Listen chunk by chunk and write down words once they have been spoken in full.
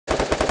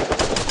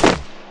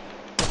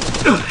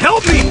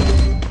Help me!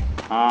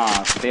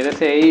 हाँ तेरे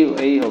से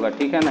यही होगा,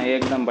 ठीक है ना,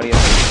 एकदम बढ़िया।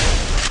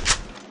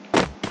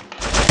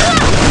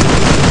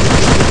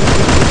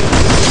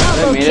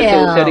 अरे मेरे से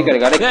होशियारी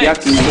करेगा। अरे क्या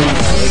किल,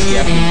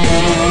 क्या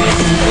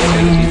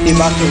इसी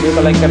बात से वीडियो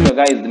को लाइक कर दो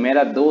गाइस।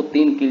 मेरा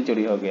 2-3 किल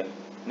चोरी हो गया,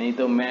 नहीं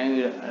तो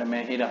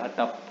मैं ही रहा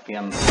टॉप के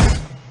अंदर।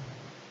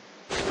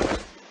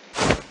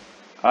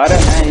 अरे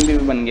मैं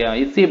MVP बन गया।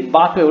 इसी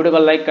बात पे वीडियो को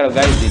लाइक करो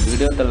गाइस।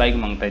 वीडियो तो लाइक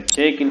मांगता है।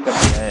 6 किल कर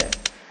दिया है।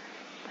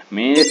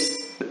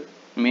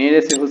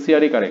 मेरे से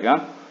होशियारी करेगा,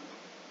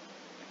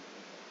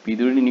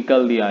 पिदुड़ी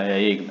निकल दिया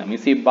है एकदम।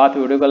 इसी बात पे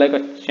वीडियो को लाइक और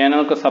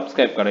चैनल को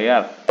सब्सक्राइब करो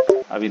यार।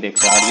 अभी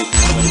देखते हैं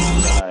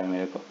रहा है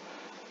मेरे को।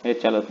 ये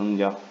चलो तुम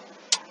जाओ,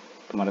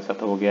 तुम्हारे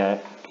साथ हो गया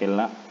है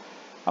खेलना,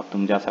 अब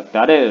तुम जा सकते।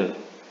 अरे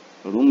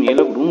रूम, ये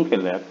लोग रूम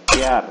खेल रहे हैं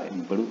क्या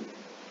बड़ू।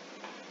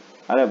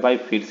 अरे भाई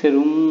फिर से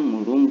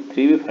रूम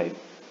 3v5।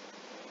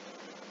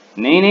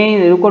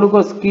 नहीं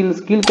रुको स्किल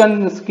चेंज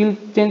करने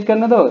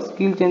दो,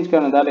 स्किल चेंज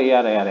करने दो। अरे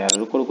यार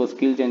रुको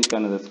स्किल चेंज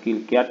करने दो।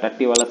 स्किल क्या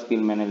टट्टी वाला स्किल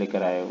मैंने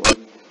लेकर आया हुआ।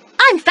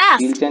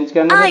 स्किल चेंज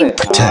करने दो।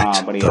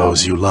 हाँ बढ़िया,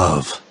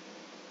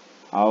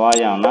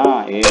 आवाज आओ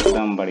ना,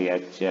 एकदम बढ़िया।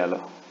 चलो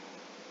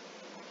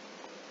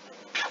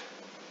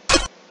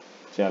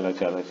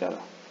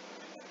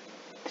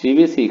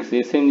 3v6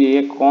 SMG।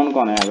 ये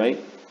कौन है भाई?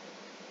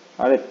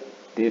 अरे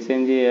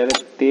SMG, अरे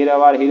 13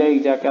 बार हीरो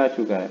जाके आ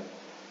चुका है।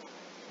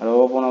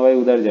 RoBoPoNo भाई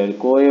उधर जाए,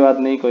 कोई बात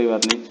नहीं।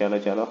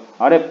 चलो।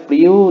 अरे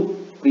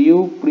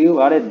प्रियू,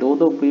 अरे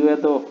दो प्रियू है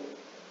तो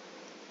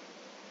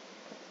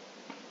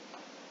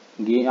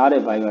अरे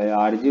भाई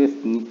RG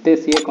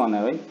नितेश, ये कौन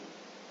है भाई?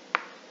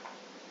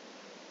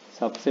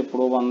 सबसे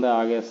प्रो बंदा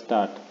आ गया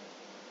स्टार्ट।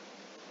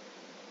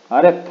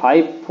 अरे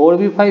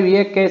 4v5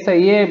 ये कैसा?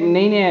 ये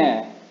नहीं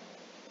है।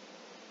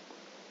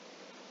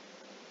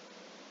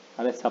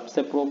 अरे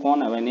सबसे प्रो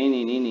कौन है भाई?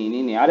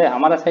 नहीं। अरे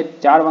हमारा साइड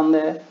 4 बंदे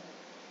हैं।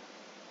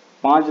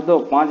 5 बंदे दो,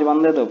 5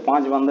 बंदे दो,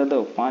 5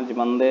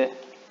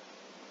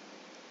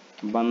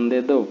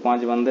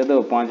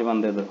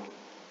 बंदे दो।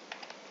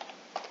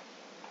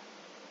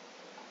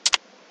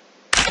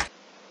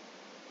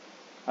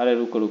 अरे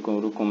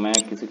रुको, मैं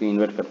किसी को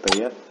इन्वाइट करता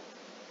हूँ यार।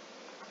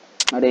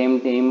 अरे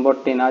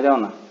एमबॉट 10 आ जाओ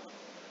ना।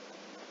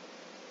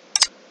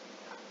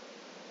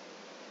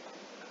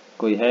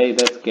 कोई है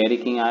इधर? स्कैरी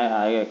किंग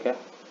आएगा क्या?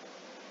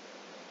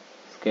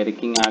 स्कैरी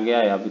किंग आ गया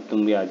है, अभी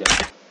तुम भी आ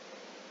जाओ।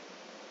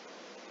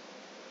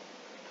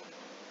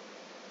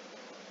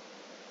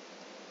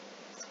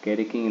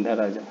 स्कैरी किंग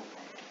इधर आ जाओ।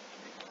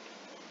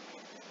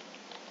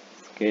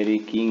 स्कैरी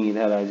किंग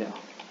इधर आ जाओ।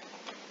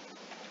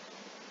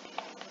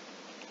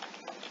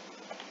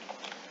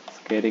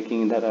 स्कैरी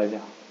किंग इधर आ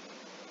जाओ।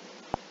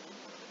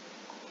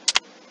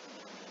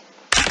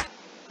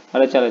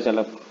 अरे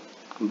चलो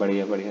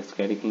बढ़िया।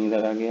 स्कैरी किंग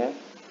इधर आ गया है।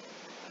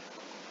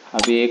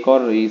 अभी एक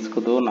और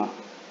इसको दो ना।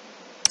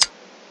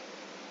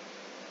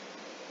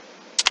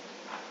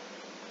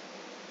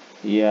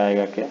 ये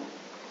आएगा क्या?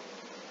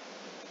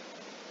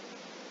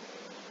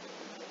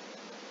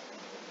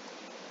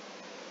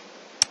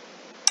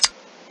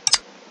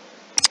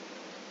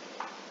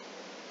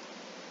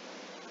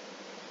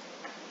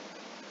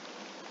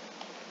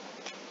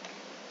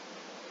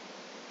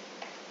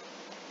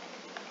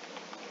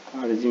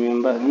 RG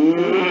मेंबर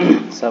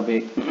सब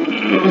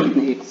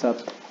एक साथ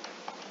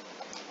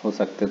हो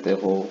सकते थे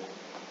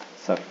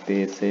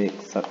TH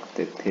एक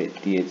सकते थे,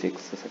 TH एक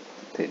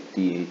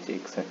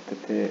सकते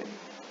थे।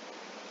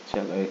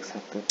 चलो एक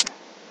सकते थे।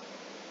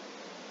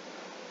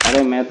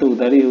 अरे मैं तो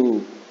उधर ही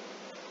हूँ।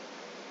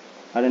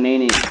 अरे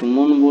नहीं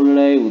सुमन बोल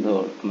रहा है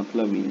उधर,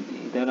 मतलब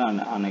इधर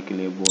आने के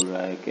लिए बोल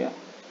रहा है क्या?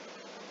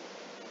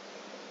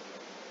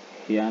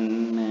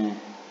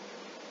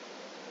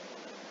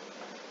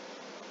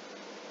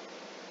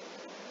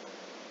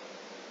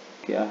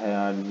 क्या है?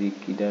 RG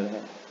किधर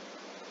है?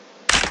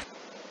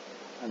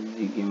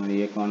 RG गेमर,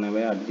 ये कौन है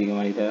भाई? RG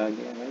गेमर इधर आ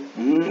गया भाई।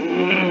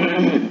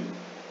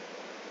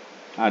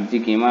 RG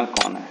गेमर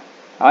कौन है?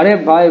 अरे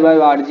भाई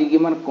RG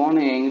गेमर कौन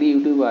है? Angry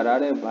YouTuber.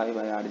 अरे भाई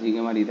RG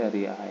गेमर इधर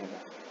ही आएगा।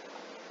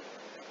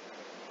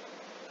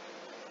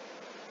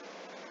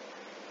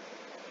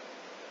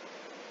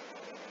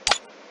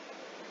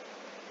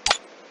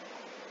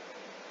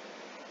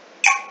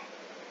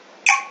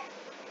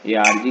 ये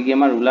RG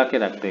गेमर रुला के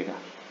रख देगा।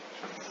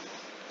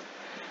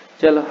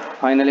 चलो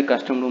फाइनली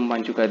कस्टम रूम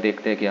बन चुका है,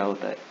 देखते हैं क्या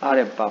होता है।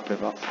 अरे बाप रे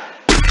बाप,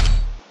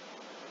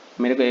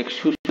 मेरे को एक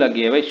शूश लग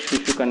गया है भाई।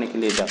 शूशू करने के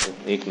लिए जाते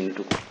हैं, 1 मिनट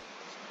रुको।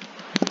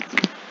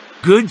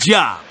 Good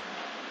job.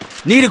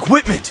 Need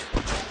equipment.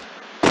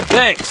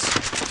 Thanks.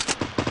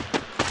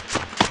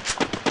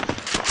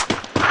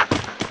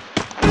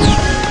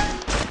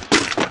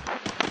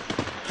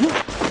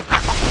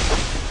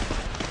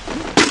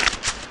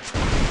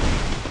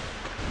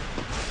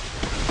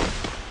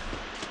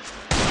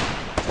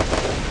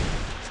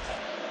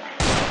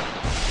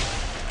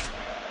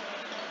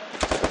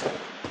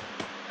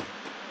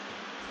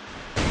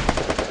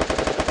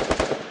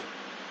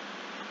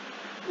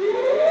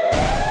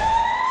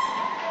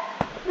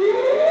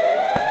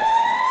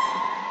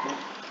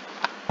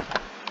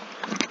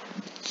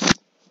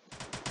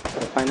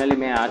 Finally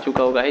मैं आ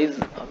चुका हूँ गाइस,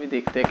 अभी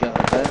देखते हैं क्या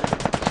होता है।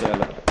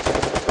 चलो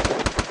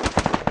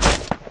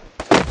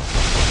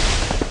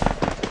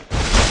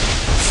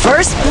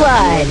First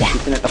blood.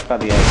 किसने टपका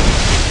दिया है?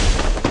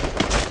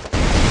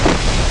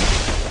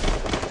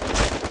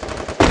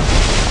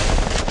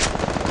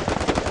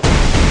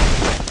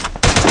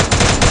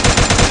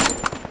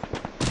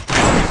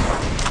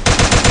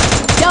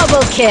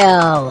 Double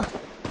kill.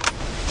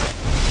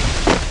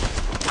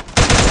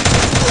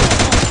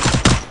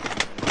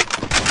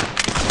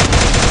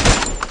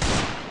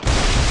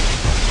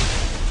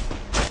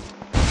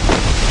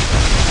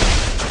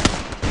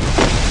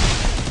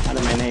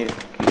 अरे मैंने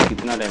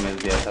कितना डैमेज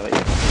दिया था भाई?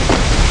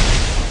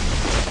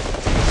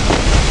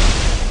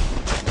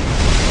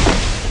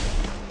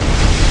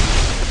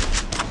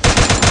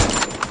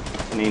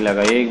 नहीं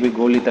लगा, एक भी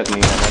गोली तक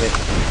नहीं लगा।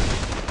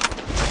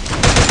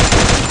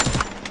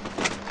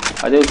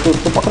 अरे उसको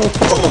पकड़ो,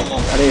 उसको पकड़ो।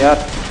 अरे यार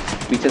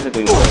पीछे से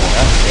कोई मार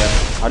रहा है यार।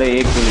 अरे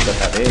एक गोली का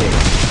था रे।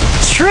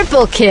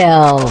 Triple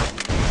kill.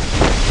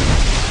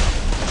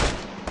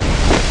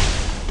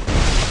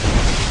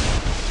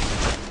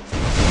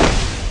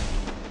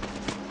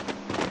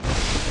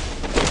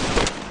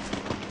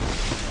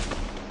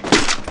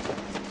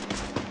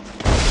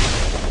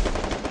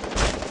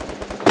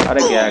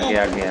 अरे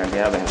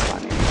गया भैंस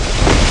पानी।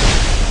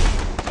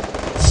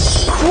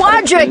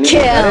 Quadra अरे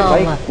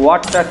भाई kill.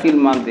 क्वाड्रा किल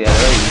मार दिया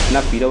भाई। इतना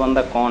पीरो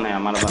बंदा कौन है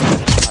हमारा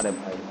बंदा? अरे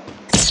भाई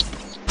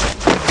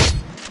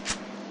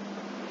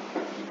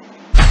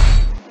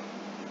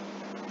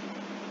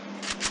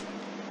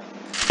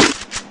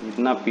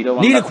इतना पीरो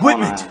बंदा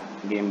कौन है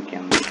गेम के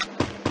अंदर?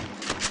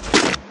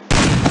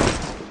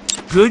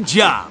 Good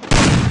job.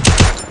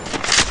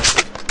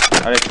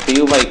 अरे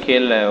प्रियो भाई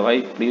खेल रहे हो भाई,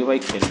 प्रियो भाई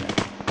खेल रहे हैं।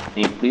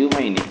 नहीं प्रियो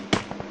भाई नहीं,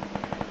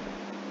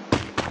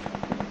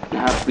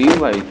 हाँ प्रियो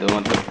भाई। तो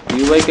मतलब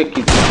प्रियो भाई का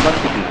कितना नंबर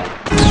कितना है?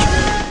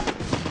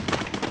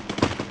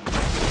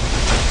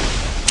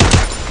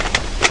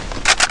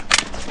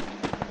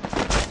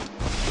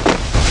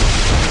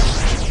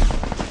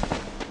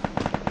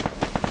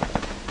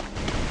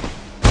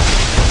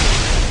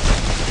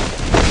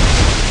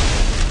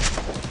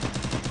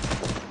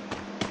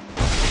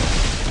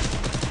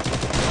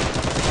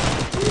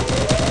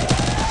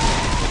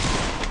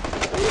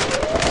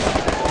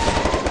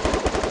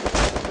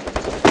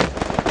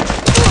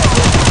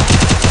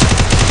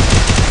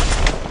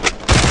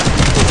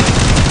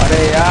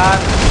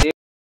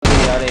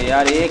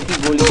 यार एक ही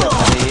गोली है,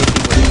 एक ही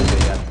गोली है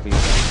यार।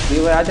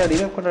 प्रियो भाई आजा,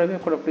 रिवाइव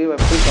करो प्रियो भाई,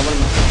 फुल कवर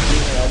में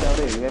आजा,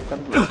 अरे रिवाइव कर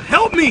दो।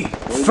 Help me.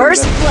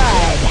 First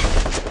blood.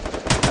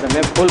 अरे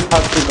मैं फुल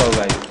फास्ट चुका हूँ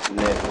गाइस।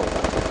 ले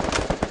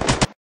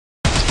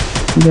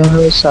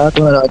यार साथ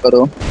में रहा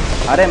करो।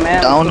 अरे मैं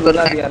डाउन कर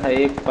दिया था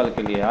एक पल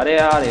के लिए। अरे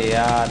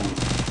यार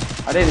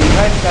अरे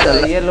रिवाइव कर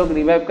रहे, ये लोग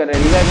रिवाइव कर रहे।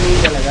 रिवाइव नहीं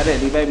चलेगा, अरे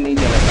रिवाइव नहीं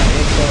चलेगा।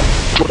 एक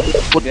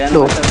तो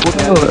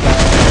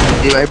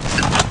रिवाइव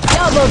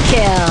Double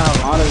kill.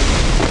 और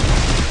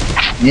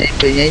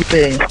यहीं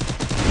पे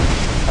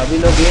सभी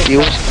लोग ये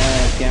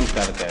कैंप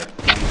करके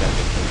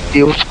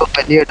ये उसको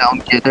पहले डाउन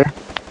किए थे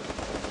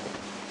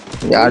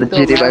यार।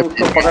 जी रिवाइव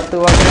तो पकड़ते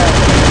हुआ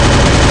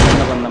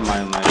बंदा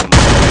मारे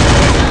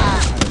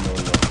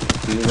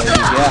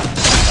क्या?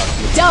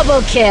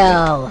 Double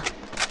kill.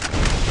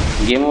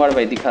 गेम ओवर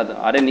भाई दिखा दो।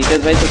 अरे नीतीश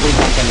भाई तो कोई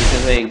काम का,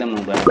 नीतीश भाई एकदम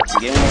नूबा है।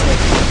 गेम ओवर भाई।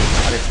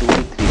 अरे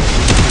 2-3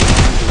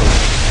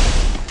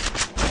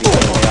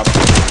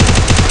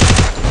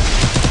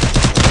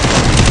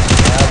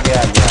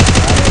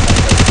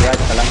 क्या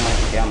छलांग मार,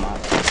 क्या मार।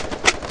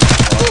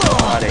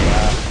 अरे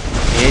यार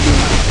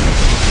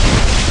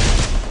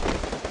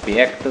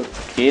बैक तो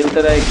खेलते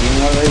रहे। गेम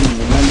ओवर भाई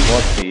मूवमेंट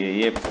बहुत सही है।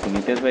 ये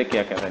नीतीश भाई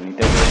क्या कर रहा है?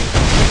 नीतीश भाई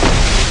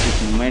कुछ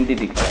मूवमेंट ही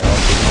दिखा रहा है।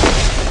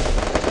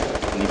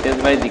 नीतीश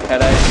भाई दिखा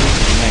रहा है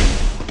मूवमेंट।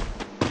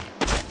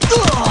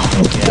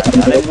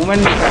 अरे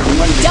movement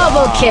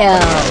Double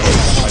kill.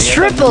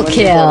 Triple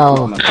kill.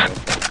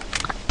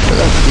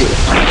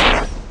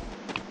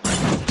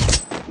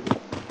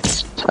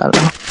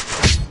 चलो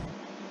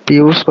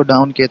पीयूष को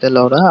डाउन किए थे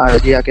लौरा,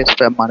 आरजी आके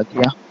स्पैम मार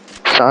दिया।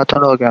 साथ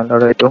में हो गया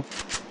लौरा तो।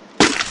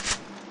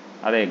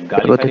 अरे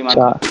गाली खाली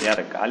मारता यार,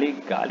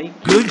 गाली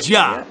Good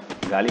job.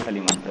 गाली खाली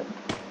मारता।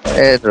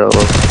 ए रो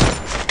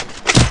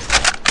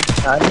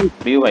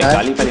प्रियो भाई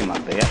गाली खाली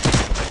मारता यार।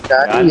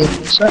 गाली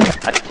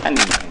अच्छा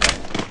नहीं है,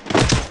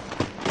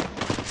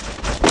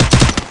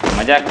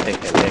 मजाक से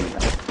खेलते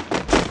एकदम।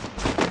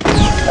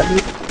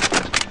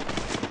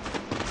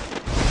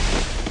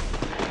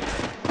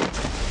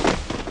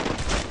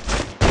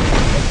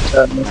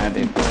 मैं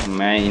देखो,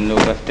 मैं इन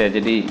लोगों का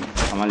स्ट्रेटजी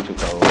समझ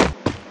चुका हूँ।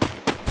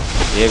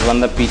 एक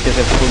बंदा पीछे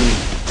से फुल।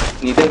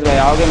 नीतीश भाई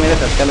आओगे मेरे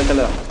साथ?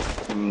 चलो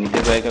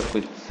नीतीश भाई का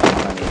कुछ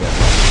सामना नहीं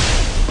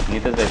करता।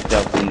 नीतीश भाई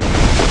क्या फुल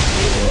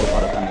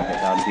भरोसा नहीं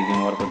करता। आरजी गेम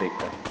ओवर को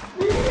देखता है।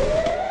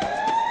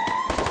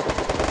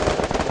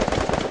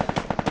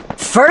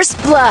 First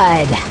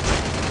blood.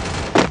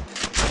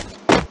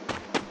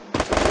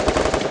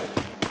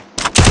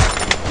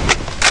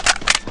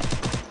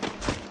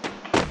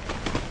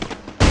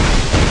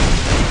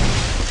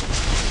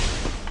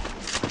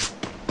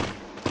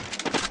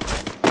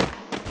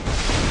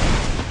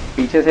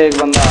 पीछे से एक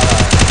बंदा आ रहा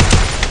है।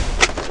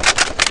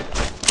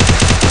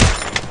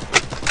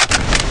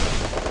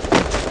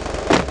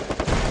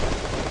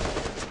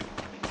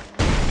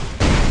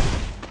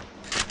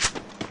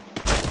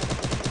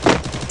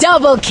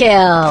 Double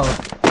kill.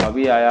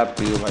 अभी आया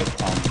पीयू भाई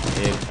फॉर्म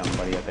एकदम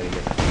बढ़िया तरीके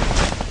से,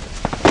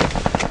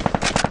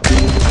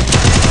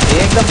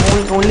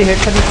 एकदम ओनली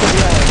हेडसेट इसको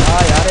दिया है।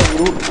 हाँ यार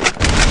गुरु,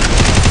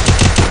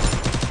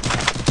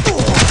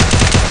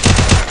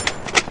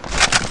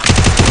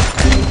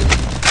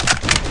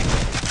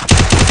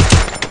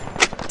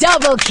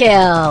 Double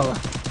kill.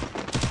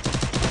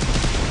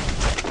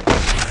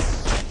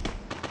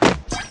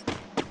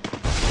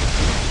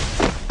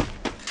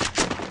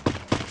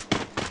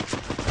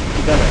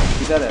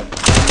 किधर है?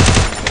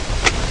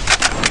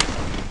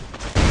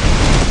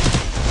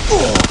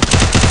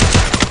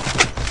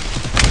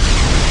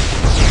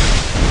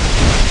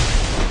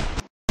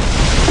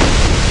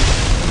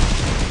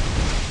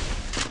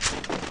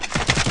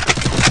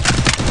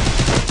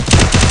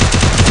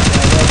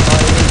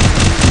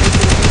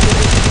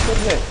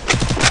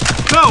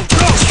 Go,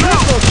 go, go!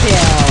 Triple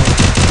kill.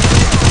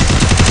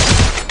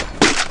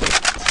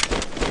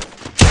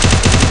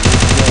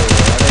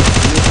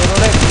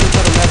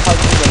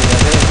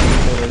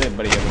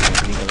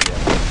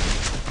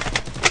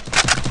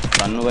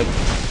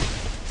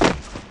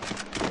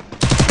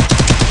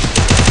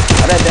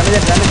 अरे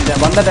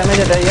बंदा डैमेज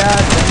है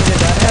यार,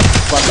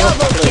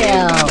 Double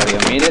kill.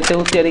 मेरे से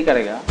उसकी तैयारी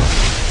करेगा।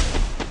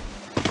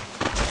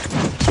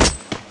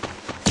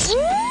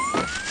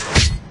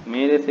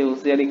 मेरे से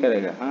उसकी तैयारी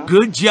करेगा। हाँ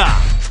Good job.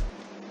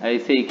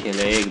 ऐसे ही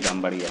खेले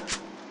एकदम बढ़िया।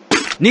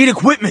 Need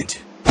equipment.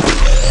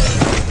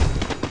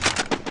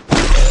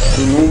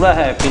 तू नूबा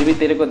है फिर भी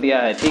तेरे को दिया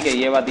है, ठीक है,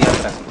 ये बात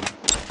याद रखना।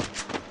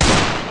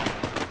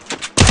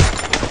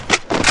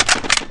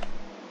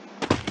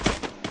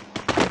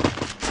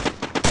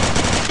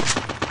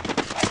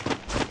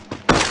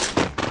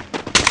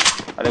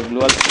 अरे ग्लू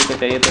वाल तो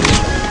चाहिए तो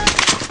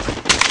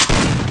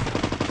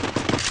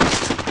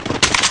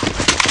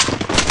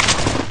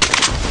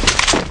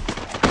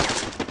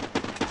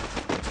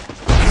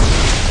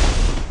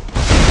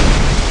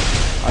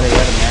अरे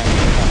यार मैं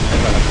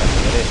गलत कर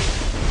दिया।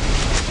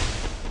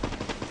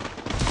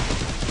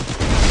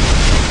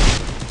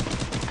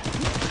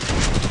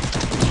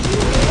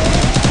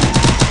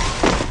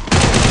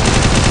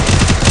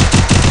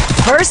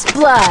 First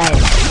blood.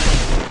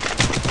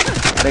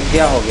 अरे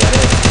क्या हो गया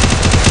रे,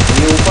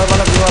 ये ऊपर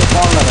वाला ग्लू वाल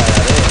कौन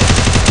लगाया रे?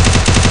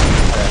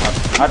 अरे हट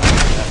हट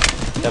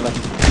चलो।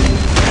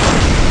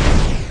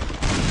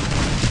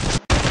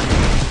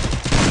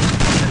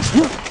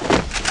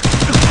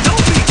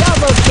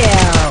 Double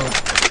kill.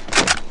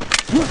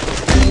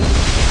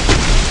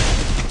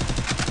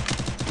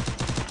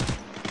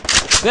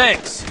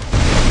 Thanks.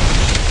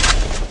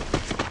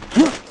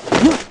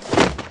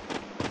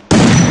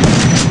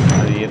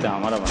 अरे ये तो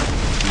हमारा बना,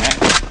 मैं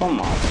इसको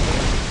मार।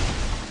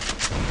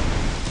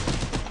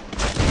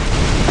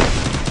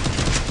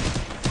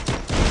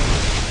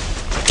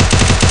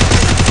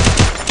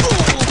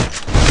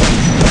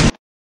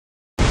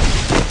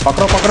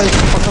 पकड़ो पकड़ो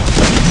इसको पकड़ो।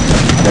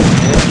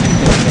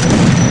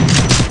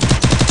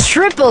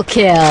 Triple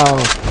kill.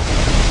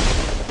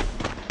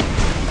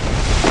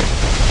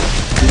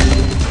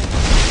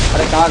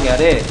 अरे कहाँ गया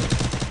रे?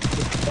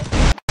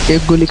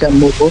 एक गोली का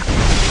मुंह को,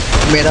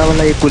 मेरा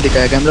वाला एक गोली का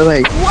है कैमरा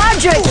भाई।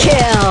 Quadra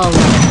kill.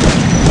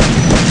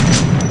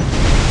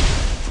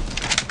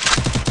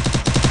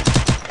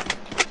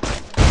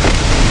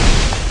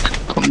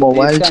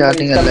 मोबाइल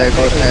चार्जिंग अलग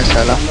और है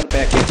साला।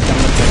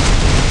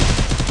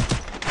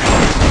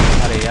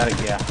 अरे यार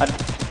गया हट।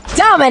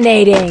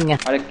 Dominating.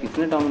 अरे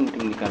किसने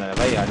डोमिनेटिंग निकाला है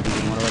भाई? आरबी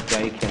की मोड़ क्या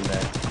ही खेल रहा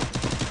है,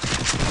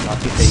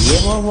 बाकी सही है।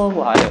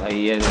 वो अरे भाई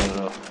ये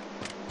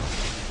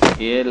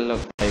लोग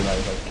भाई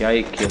क्या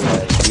ही खेल रहा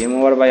है गेम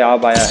ओवर भाई।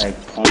 आप आया है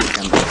फॉर्म के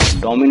अंदर,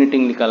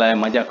 डोमिनेटिंग निकाला है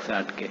मजाक से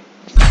हट के।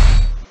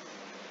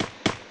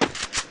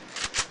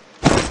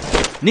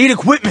 Need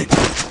equipment.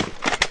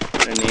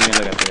 अरे नहीं में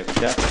लगा तेरे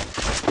क्या?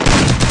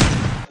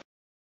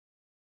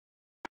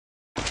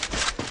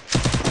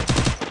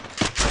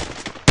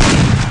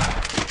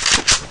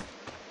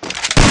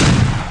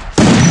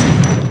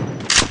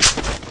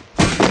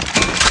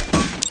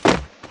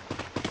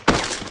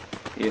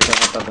 ये सब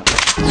हटा था।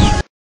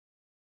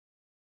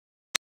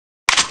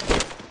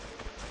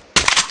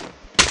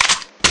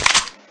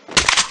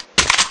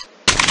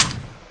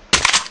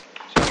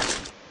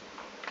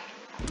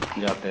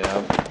 जाते हैं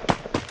अब।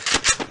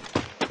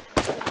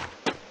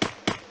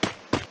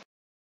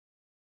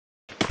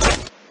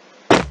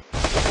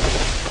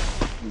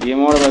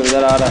 गेम और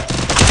इधर आ रहा है,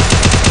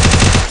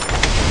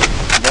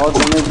 बहुत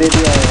डैमेज दे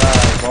दिया है यार,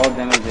 बहुत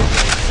डैमेज दे दिया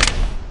है।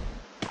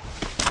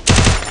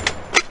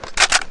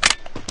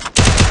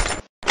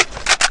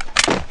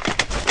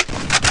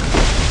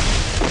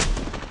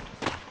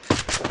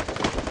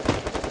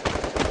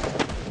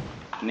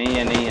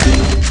 नहीं है।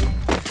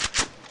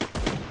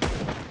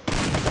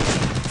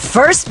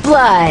 First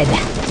blood.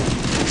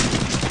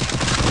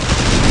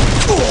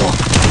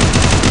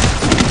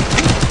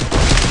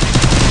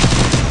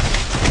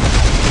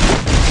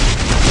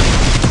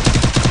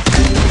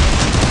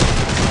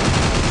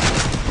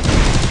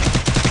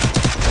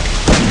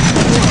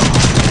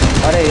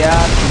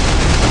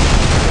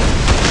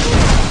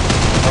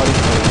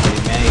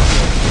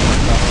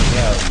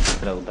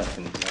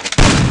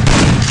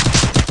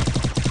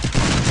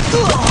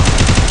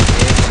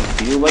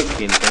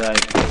 खेलते रहा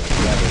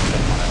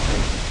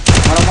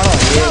मारो मारो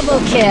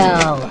Double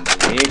kill.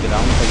 एक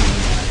राउंड तक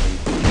नहीं आना चाहिए।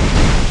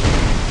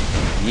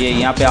 ये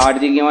यहाँ पे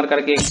 8G गेमर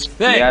करके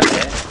प्लेयर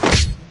है,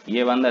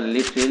 ये बंदा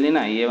लिटरली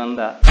ना, ये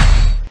बंदा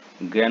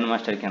ग्रैंड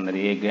मास्टर के अंदर,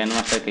 ये ग्रैंड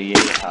मास्टर का ये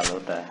हाल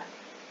होता है।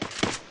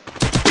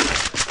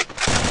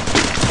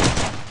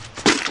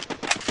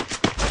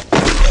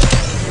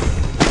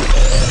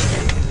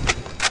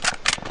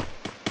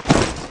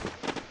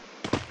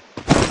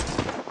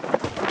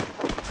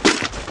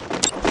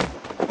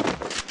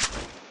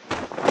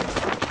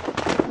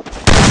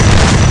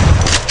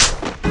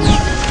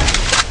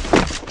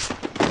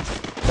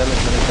 चलो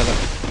चलो चलो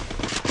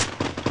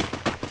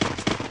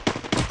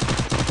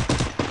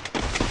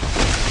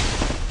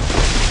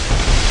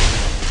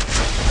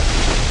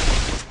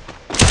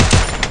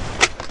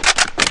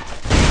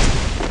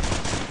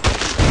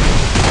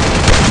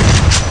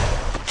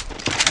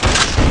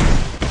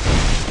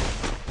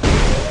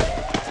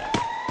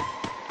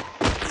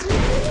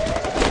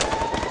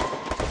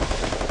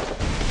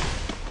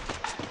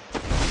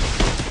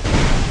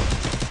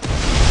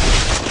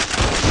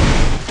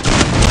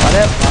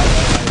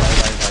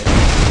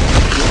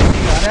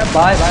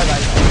भाई भाई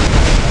भाई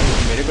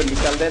मेरे को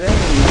निकाल दे रहे हैं,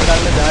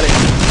 निकालने जा रहे हैं।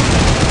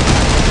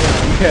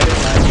 अरे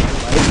भाई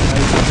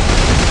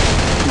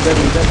इधर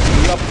इधर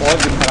पूरा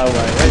फौज खड़ा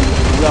हुआ है भाई,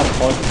 पूरा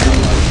फौज खड़ा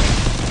हुआ है।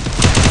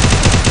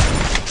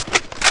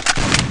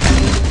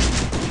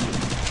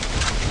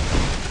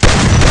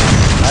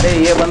 अरे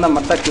ये बंदा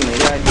मरता क्यों नहीं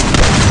रहा है?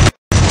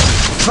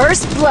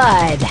 First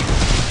blood.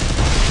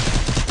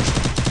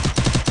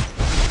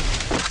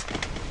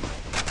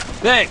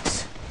 Thanks.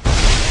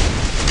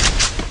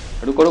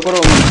 रुको रुको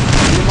रुको,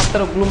 ग्लू मत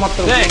करो, ग्लू मत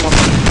करो, ग्लू मत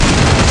करो।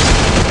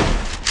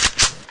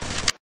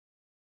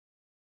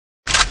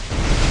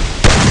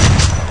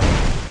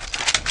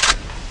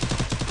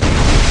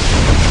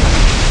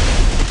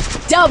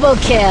 Double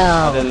kill.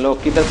 अरे लोग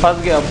किधर फंस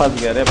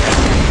गया रे।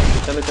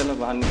 चलो चलो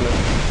बाहर निकलो।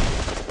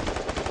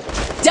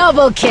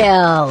 Double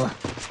kill.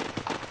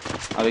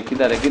 अबे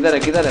किधर है?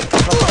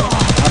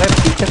 अरे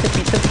पीछे से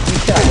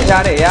आ जा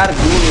रहे यार,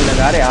 ग्लू नहीं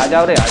लगा रहे, आ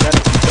जाओ रे, आ जा रहे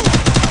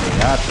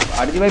यार।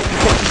 आरजी भाई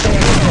पीछे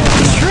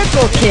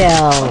Triple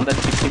kill. अंदर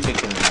चिट्ठी पे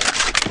खेलना यार।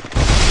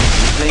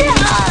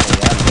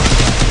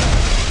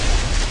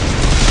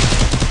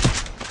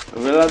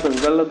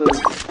 तो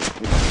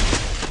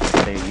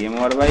अरे गेम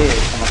और भाई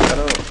ऐसा मत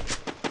करो।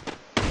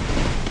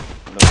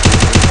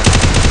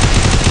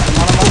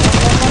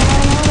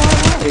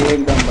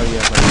 एकदम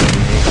बढ़िया।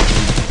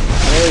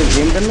 अरे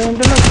गेम करने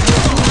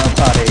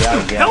अरे यार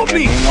Help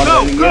me!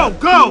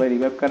 Go!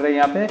 रिवाइव कर रहे हैं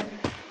यहाँ पे।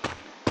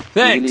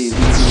 Thanks.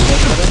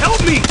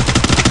 Help me!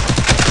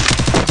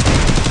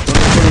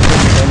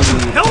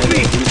 Help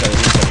me!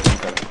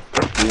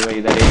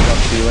 इधर एक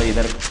और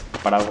इधर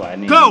पड़ा हुआ है।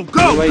 नहीं Go!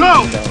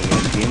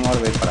 गेम और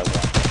वेट पड़ा हुआ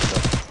है।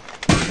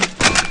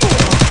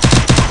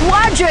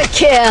 Quadra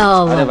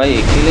kill. अरे भाई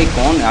अकेले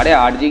कौन? अरे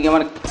 8G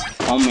गेमर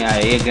फॉर्म में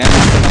आया, ये ग्रैंड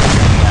मास्टर का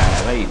फॉर्म में आया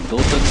है भाई।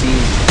 203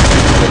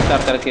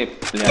 स्टार करके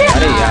प्लेयर।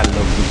 अरे यार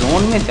लोग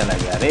जोन में चला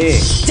गया रे।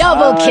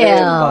 Double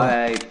kill.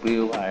 भाई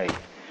प्रियो भाई,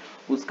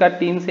 उसका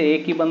टीम से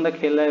एक ही बंदा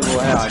खेल रहा है, वो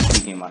है 8G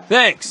गेमर।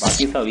 Thanks.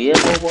 बाकी सब ये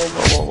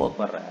वो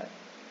कर रहा है।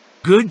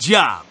 Good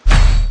job.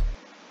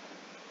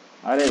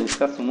 अरे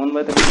उसका सुमन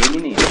भाई तो खेल ही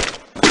नहीं है।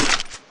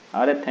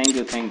 अरे थैंक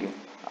यू।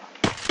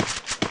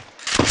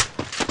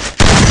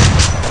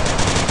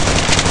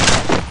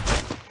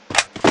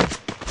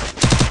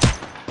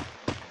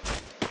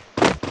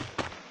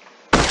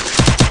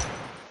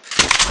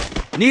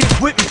 Need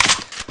equipment.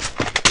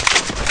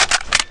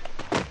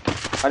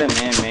 अरे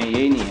मैं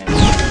यही नहीं है।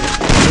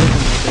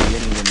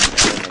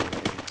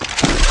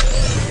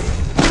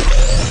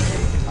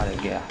 अरे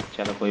गया,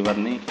 चलो कोई बात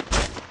नहीं।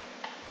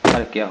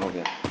 अरे क्या हो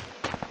गया?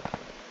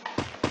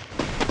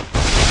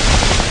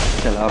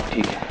 चलो अब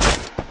ठीक है।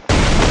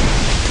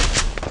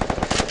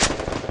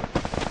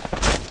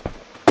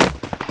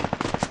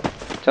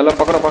 चलो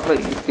पकड़ो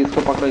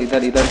इसको पकड़ो,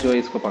 इधर जो है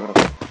इसको पकड़ो।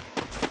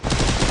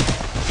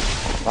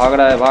 भाग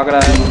रहा है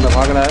बंदा,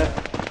 भाग रहा है।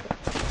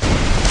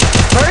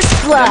 First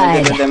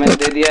blood. डैमेज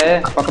दे दिया है।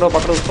 पकड़ो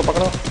उसको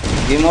पकड़ो।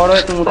 गेम ओवर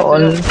है, तुम उधर बहुत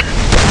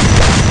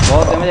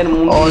डैमेज है।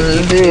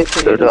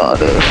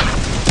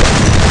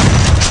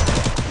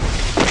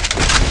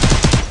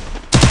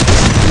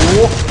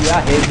 वो क्या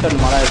हेडशॉट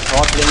मारा है,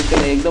 शॉट रेंज के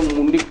लिए एकदम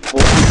मुंडी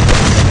फोड़।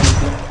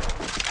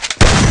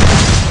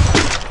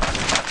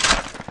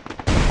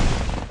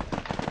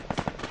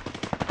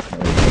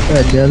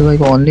 जैद भाई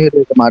को ओनली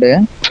रेट मारे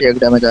हैं, एक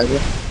डैमेज आ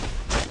गया।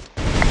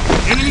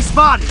 Enemy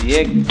spotted. ये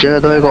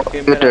जैद भाई को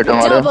रेट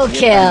मारे Double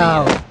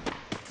kill.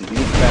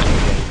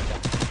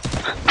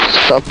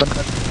 सब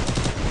बंदा।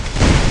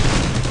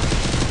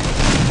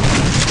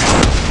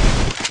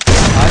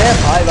 अरे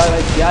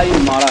भाई क्या ही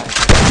मारा है।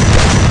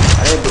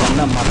 अरे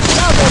बंदा मार।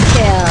 Double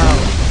kill.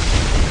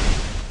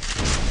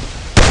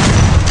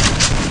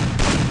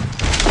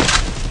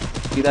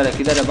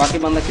 किधर है बाकी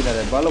बंदा किधर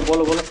है?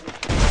 बोलो।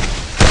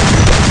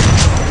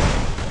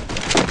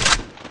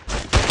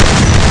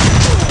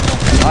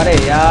 अरे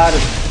यार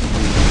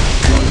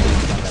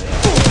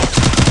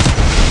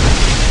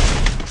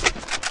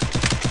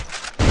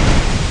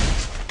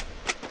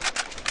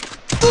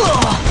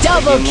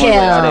Double अरे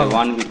kill.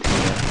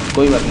 1v3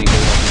 कोई बात नहीं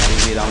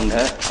अभी भी राउंड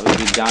है अभी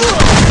भी जान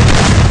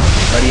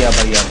बढ़िया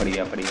बढ़िया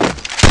बढ़िया बढ़िया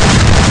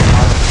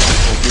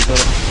तो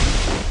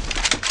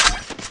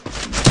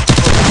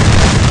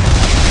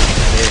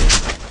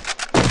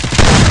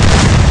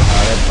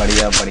अरे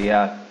बढ़िया बढ़िया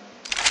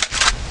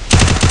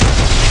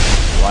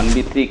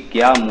 1v3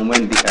 क्या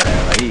मूवमेंट दिखा रहा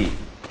है भाई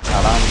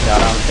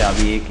आराम से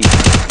अभी एक ही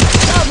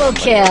Double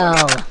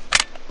kill.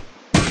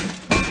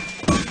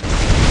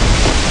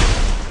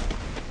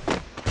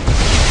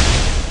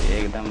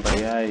 एकदम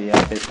बढ़िया है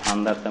यहाँ पे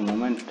शानदार सा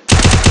मूवमेंट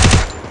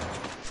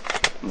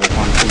वो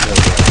कॉन्फ्लिक्ट हो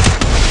गया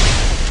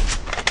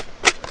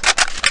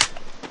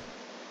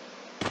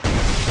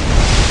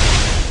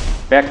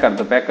पैक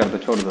कर दो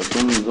छोड़ दो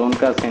तुम जोन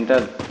का सेंटर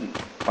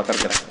पकड़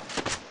के रखो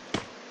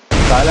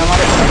साले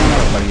हमारे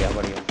बढ़िया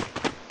बढ़िया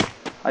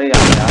अरे यार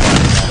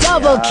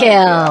Double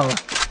kill.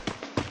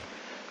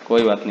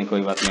 कोई बात नहीं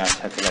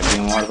अच्छा खेला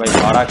गेम और भाई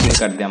 12 किल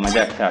कर दिया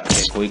मजा अच्छा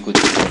आके कोई कुछ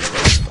नहीं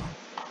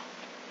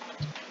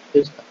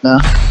बोलेगा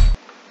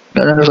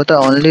मैंने पता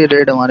ओनली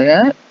रेड हमारे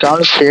हैं क्या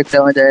फेक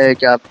डैमेज आया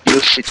क्या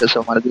प्लस फीचर से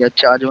मार दिया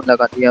चार्ज में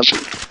लगा दिया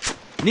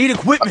Need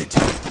equipment.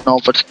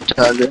 9%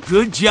 चार्ज है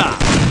Good job.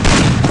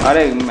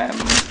 अरे मैं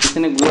किसी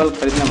ने गूगल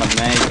खरीदना मत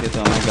मैं इसे तो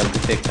मैं गलती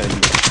से खरीद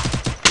लिया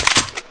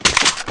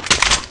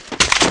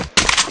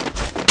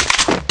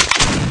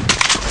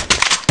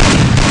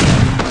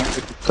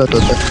दिक्कत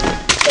होता है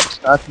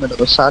साथ में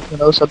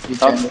रहो सब जीत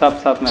जाएंगे सब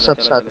साथ में सब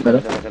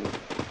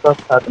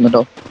साथ में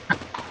रहो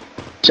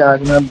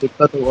चार्ज में अब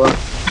दिक्कत होगा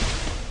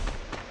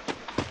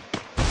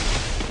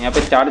यहाँ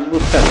पे चार्ज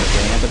बूस्टर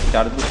है यहाँ पे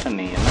चार्ज बूस्टर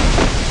नहीं है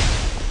ना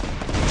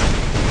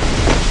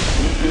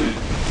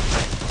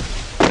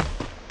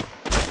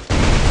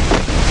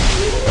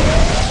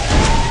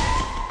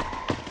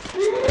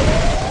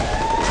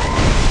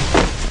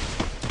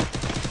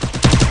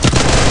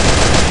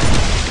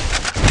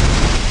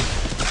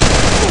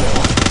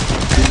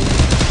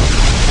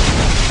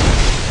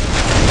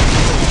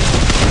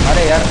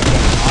अरे यार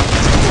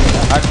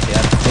हट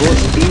यार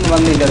 2-3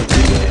 बंदे इधर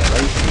घुस गए हैं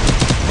भाई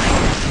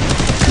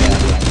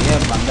ये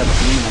बंदा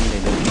 3 बंदे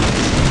इधर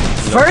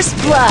First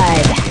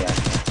blood.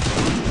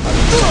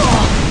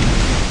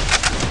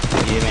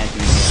 ये मैच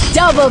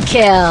Double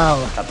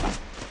kill. खत्म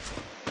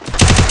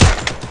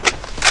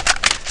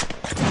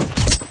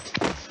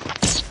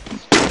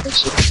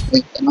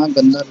इतना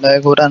गंदा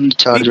लैग हो रहा है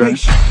चार्ज Be में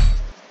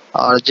patient.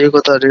 आरजे को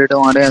तो रेड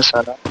हमारे हैं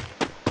सारा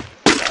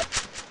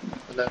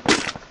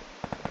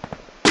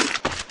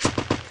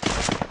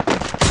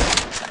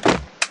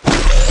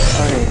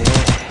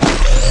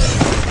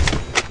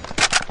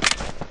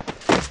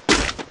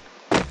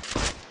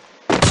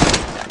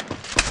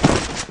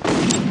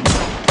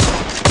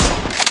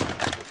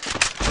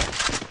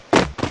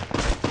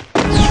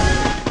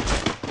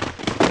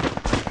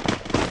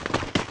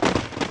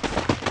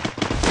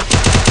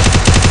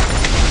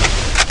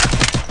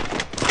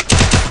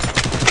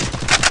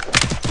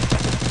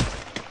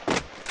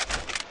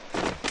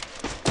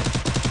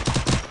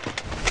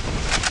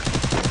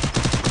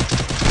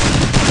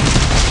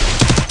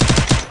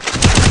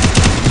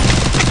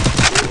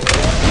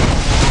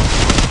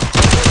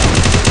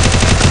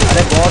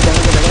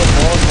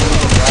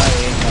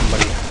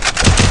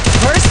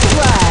First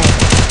blood.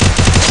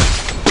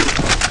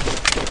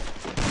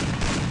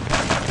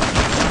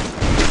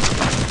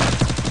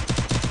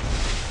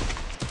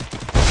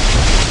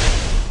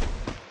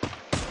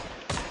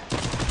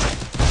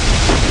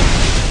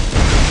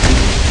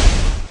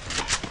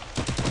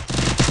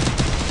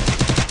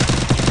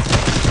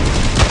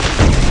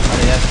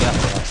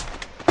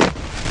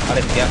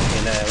 अरे क्या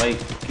खेला है भाई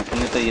किसी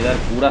ने तो इधर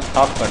पूरा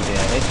साफ कर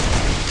दिया है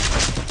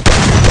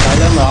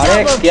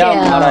अरे क्या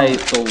मारा है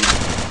इसको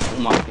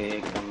घुमा के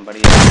एकदम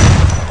बढ़िया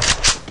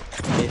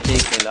ऐसे ही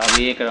खेला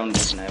अभी एक राउंड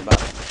जीतना है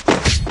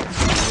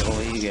बस हो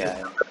ही गया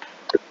है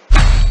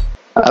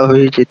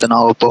अभी जितना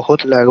हो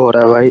बहुत लैग हो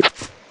रहा है भाई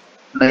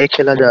नहीं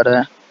खेला जा रहा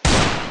है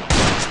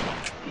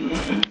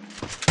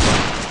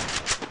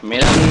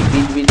मेरा भी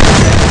बीच बीच में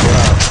लैग हो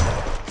रहा है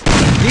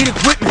Need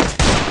equipment.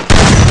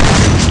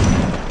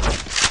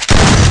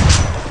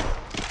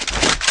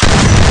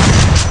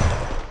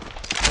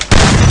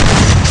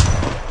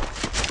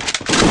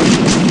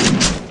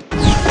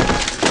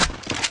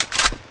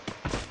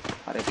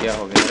 अरे क्या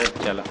हो गया अरे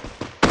चलो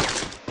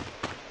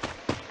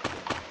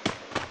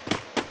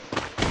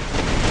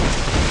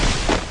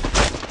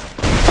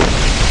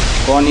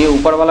कौन ये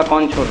ऊपर वाला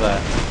कौन छोड़ रहा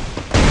है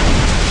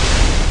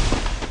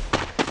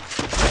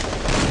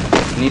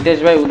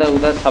नीतीश भाई उधर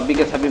उधर सभी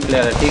के सभी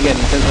प्लेयर है ठीक है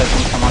नीतीश भाई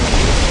तुम संभालो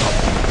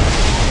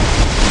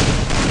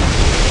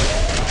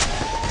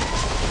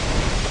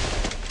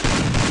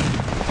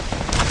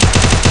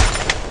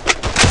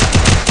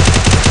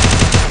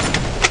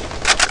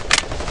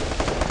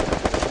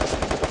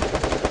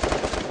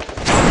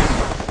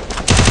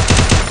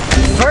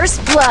First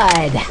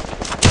blood.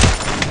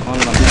 कौन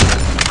बंदा है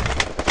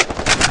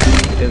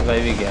नीतीश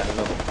भाई भी गया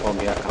लो हो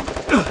गया काम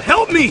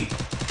Help me.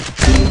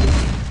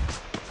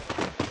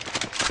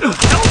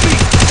 Help me.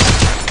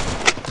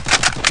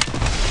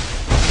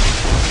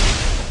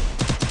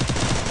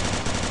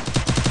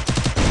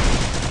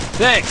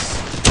 Thanks.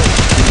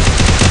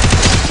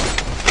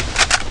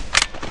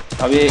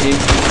 अब ये एक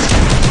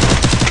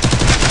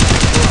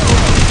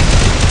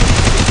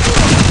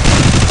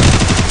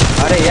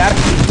अरे यार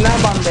कितना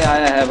बंदे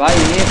आया है भाई,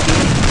 एक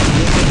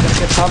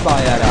करके सब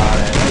आया रहा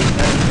है भाई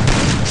इधर।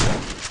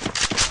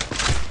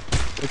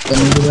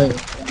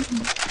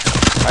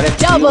 अरे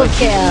Double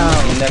kill.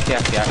 क्या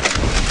क्या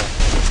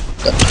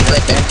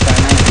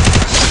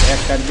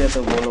पैक कर दिया तो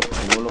वो लोग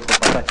को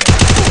पता चला।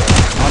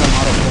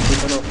 मारो कॉपी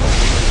करो।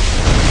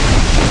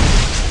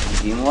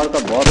 गेमर का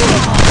बहुत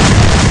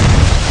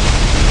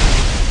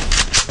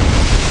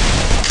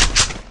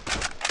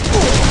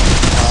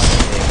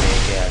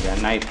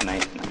नाइस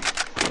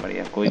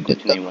बढ़िया, कोई कुछ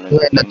नहीं बोला।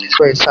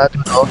 साथ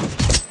में रहो।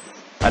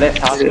 अरे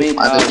साथ में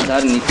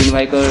उधर नितिन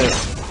भाई को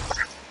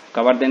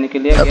कवर देने के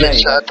लिए गया, इधर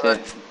से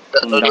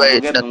तुम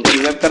रिवाइव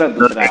करो,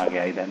 दूसरा आ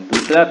गया इधर,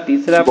 दूसरा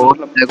तीसरा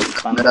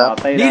मतलब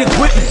आता ही रहा।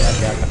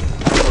 क्या कर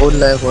बहुत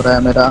लैग हो रहा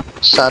है मेरा।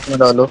 साथ में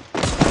डालो,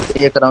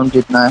 एक राउंड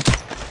जीतना है।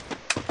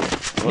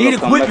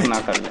 कमबैक ना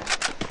कर ले,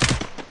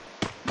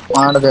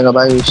 मार देगा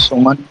भाई।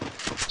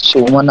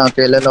 सुमन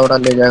अकेले लौड़ा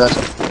ले जाएगा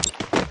सब।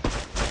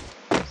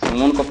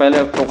 सुमन को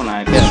पहले ठोकना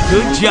है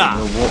क्या?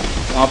 वो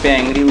वहाँ पे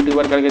एंग्री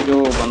यूट्यूबर करके जो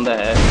बंदा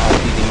है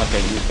आरती कीमत है,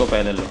 उसको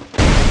पहले लो,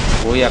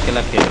 वही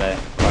अकेला खेल रहा है,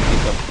 बाकी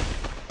सब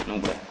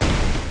नूब है।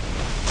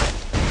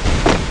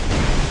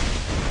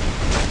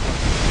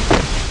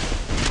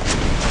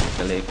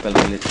 चले एक पल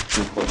के लिए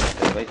चुप हो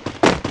सकते हैं भाई।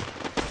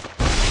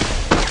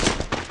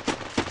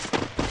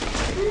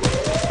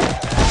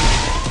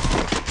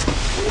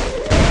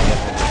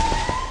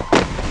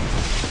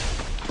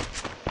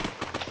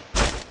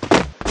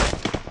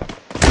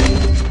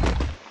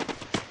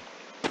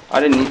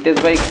 अरे नीतेश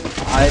भाई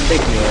आए थे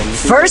क्यों?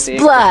 First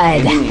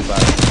blood. नहीं पा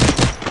रहे।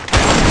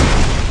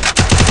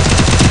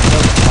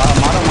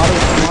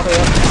 मारो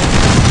यार।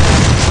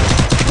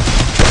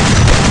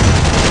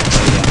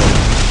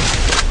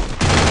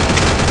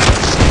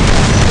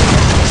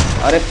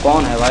 अरे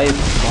कौन है भाई,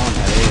 कौन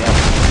है? अरे यार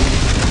क्या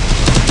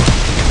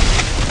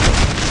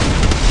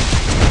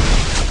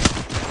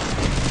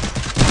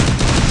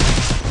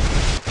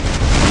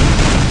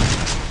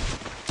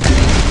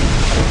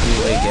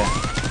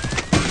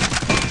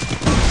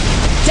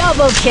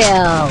Double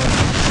kill.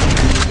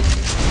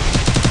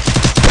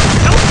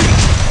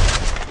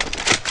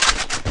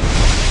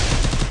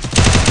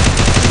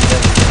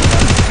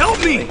 Help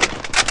me!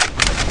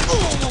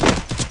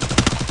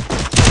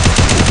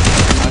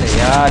 अरे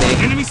यार एक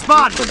Enemy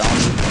spotted. तो डाउन।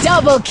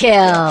 Double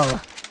kill.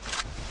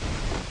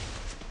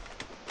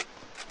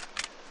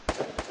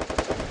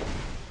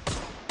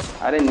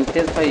 अरे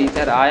नीतेश भाई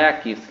इधर आया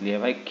किस लिए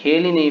भाई?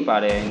 खेल ही नहीं पा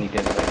रहे हैं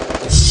नीतेश भाई।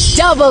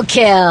 Double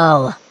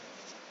kill.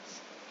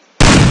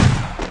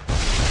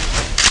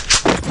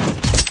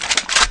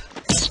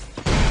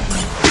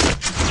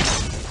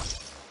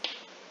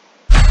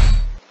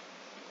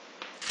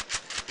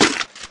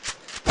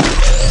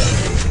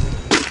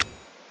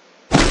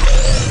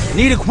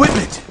 Need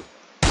equipment.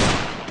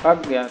 थक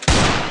गया,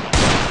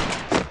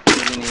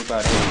 खेल ही नहीं पा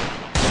रहे।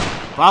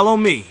 Follow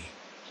me.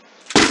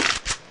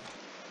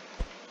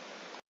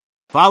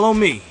 Follow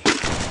me.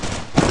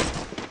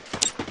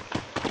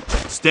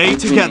 Stay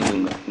together.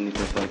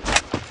 Nitesh भाई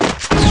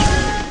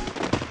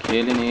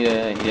खेल ही नहीं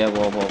रहे, ये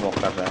वो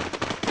कर रहा है।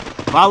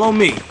 Follow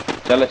me.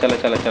 चलो।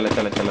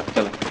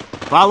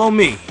 Follow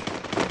me.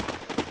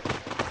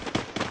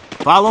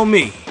 Follow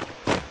me.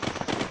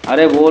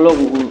 अरे वो लोग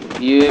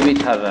ये भी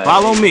छड़ रहा है।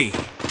 Follow me.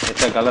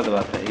 ऐसा गलत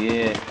बात है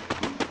ये।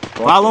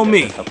 Follow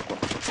me. सबको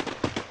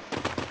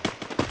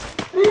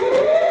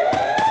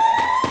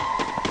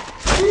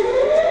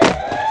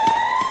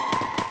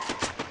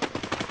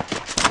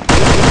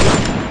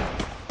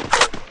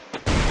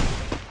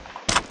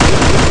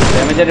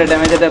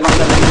डैमेज है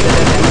बंदा,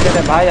 डैमेज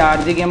है भाई।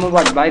 आरजी गेम में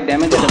भाई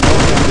डैमेज है,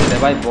 बहुत डैमेज है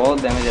भाई,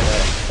 बहुत डैमेज है।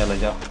 चलो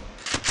जाओ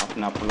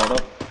अपना अपलोड।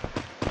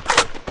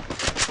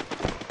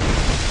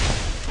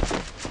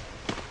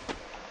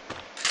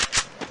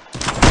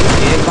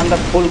 एक बंदा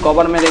फुल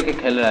कवर में लेके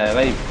खेल रहा है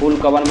भाई, फुल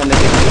कवर में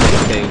लेके खेल रहा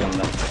है। एक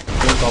बंदा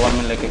फुल कवर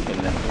में लेके खेल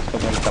रहा है, उसको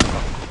बंद करना।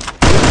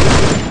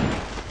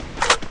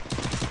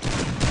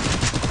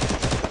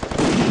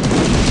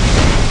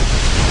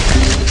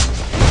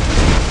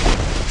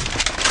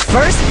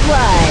 First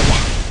blood.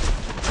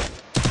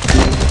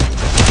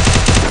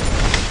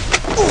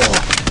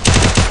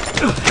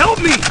 Help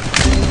me.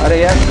 अरे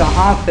यार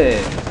कहाँ से?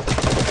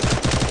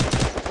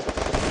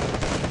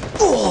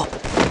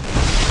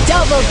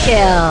 Double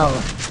kill.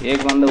 एक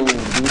बंदा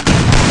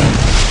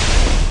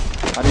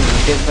अरे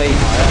नीतेश भाई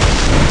आया,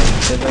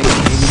 नीतेश भाई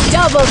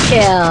Double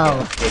kill.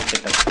 एक से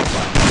टच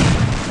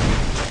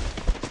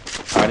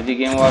आरजी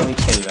गेम वाला भी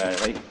खेल रहा है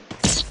भाई।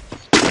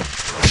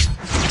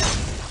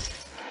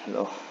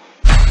 लो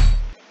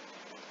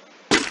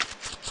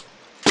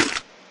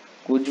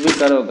कुछ भी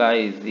करो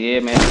गाइस, ये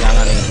मैच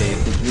जाना नहीं चाहिए,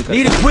 कुछ भी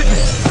Need करो।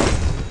 equipment.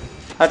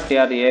 हट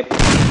यार, ये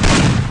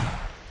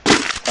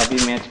सभी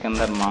मैच के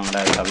अंदर मांग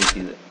रहा है सभी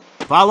चीजें।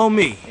 Follow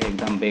me.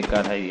 एकदम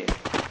बेकार है ये।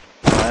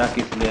 आया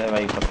किस लिए है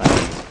भाई पता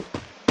नहीं।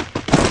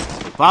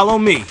 Follow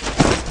me.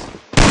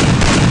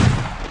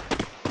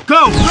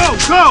 Go, go,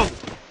 go!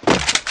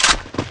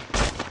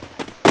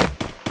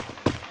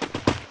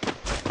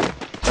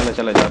 चलो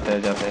चलो जाते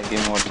हैं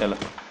गेम और चलो।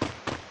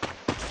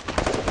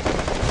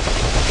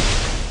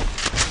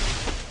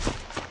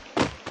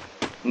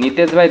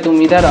 नीतेश भाई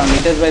तुम इधर आओ,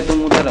 नीतेश भाई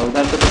तुम उधर आओ,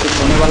 उधर तो कुछ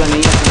होने वाला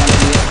नहीं है तुम्हारे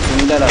लिए, तुम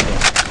इधर आ जाओ।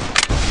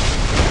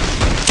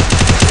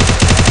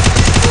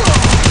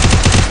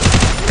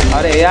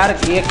 अरे यार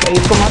ये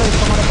इसको मारो,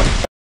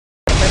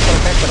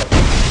 पैक करो।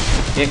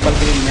 एक पल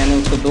के लिए मैंने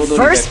उसको दो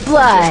First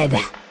blood.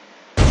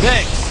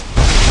 Thanks.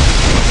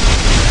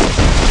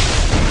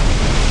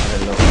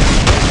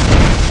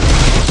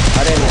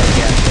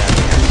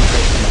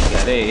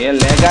 अरे ये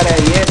लेगर है,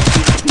 ये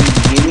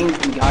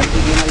गेमिंग आरपी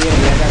गेमर, ये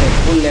लेगर है,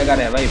 फुल लेगर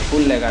है भाई,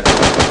 फुल लेगर है।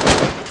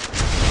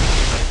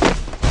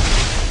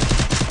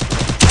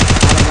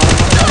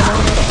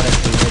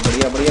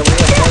 बढ़िया बढ़िया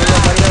बढ़िया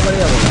बढ़िया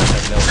बढ़िया बढ़िया।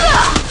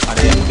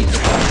 अरे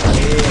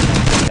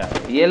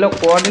ये लोग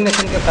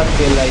कोऑर्डिनेशन के साथ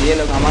खेल रहा है, ये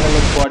लोग हमारे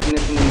लोग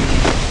कोऑर्डिनेशन नहीं है।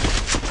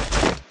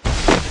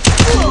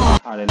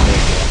 अरे ले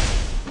गया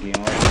गेम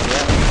हो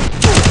गया।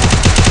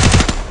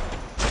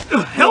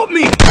 Help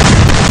me!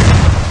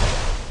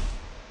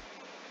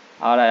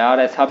 आ रहा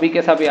है सभी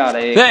के सभी आ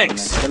रहे हैं।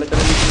 Thanks. चलो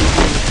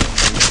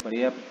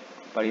बढ़िया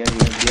बढ़िया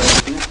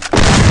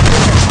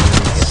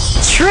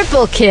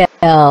Triple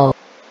kill.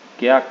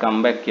 क्या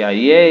कमबैक किया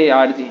ये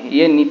यार जी।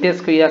 ये नीतेश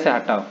को यहाँ से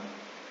हटाओ,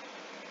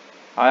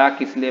 आया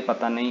किस लिए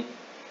पता नहीं।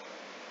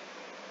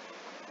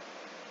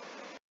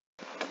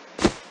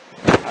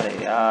 अरे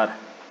यार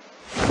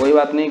कोई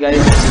बात नहीं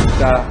गाइस,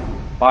 इसका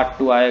पार्ट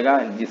 2 आएगा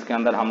जिसके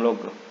अंदर हम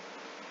लोग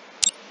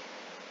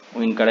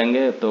विन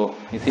करेंगे। तो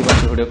इसी बात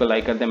से वीडियो को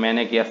लाइक कर दे।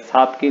 मैंने किया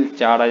 7 किल,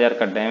 4000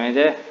 का डैमेज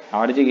है।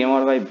 आरजी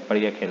गेमर भाई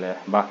बढ़िया खेला है।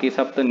 बाकी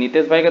सब तो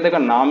नीतेश भाई का देखो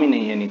नाम ही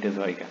नहीं है नीतेश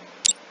भाई का।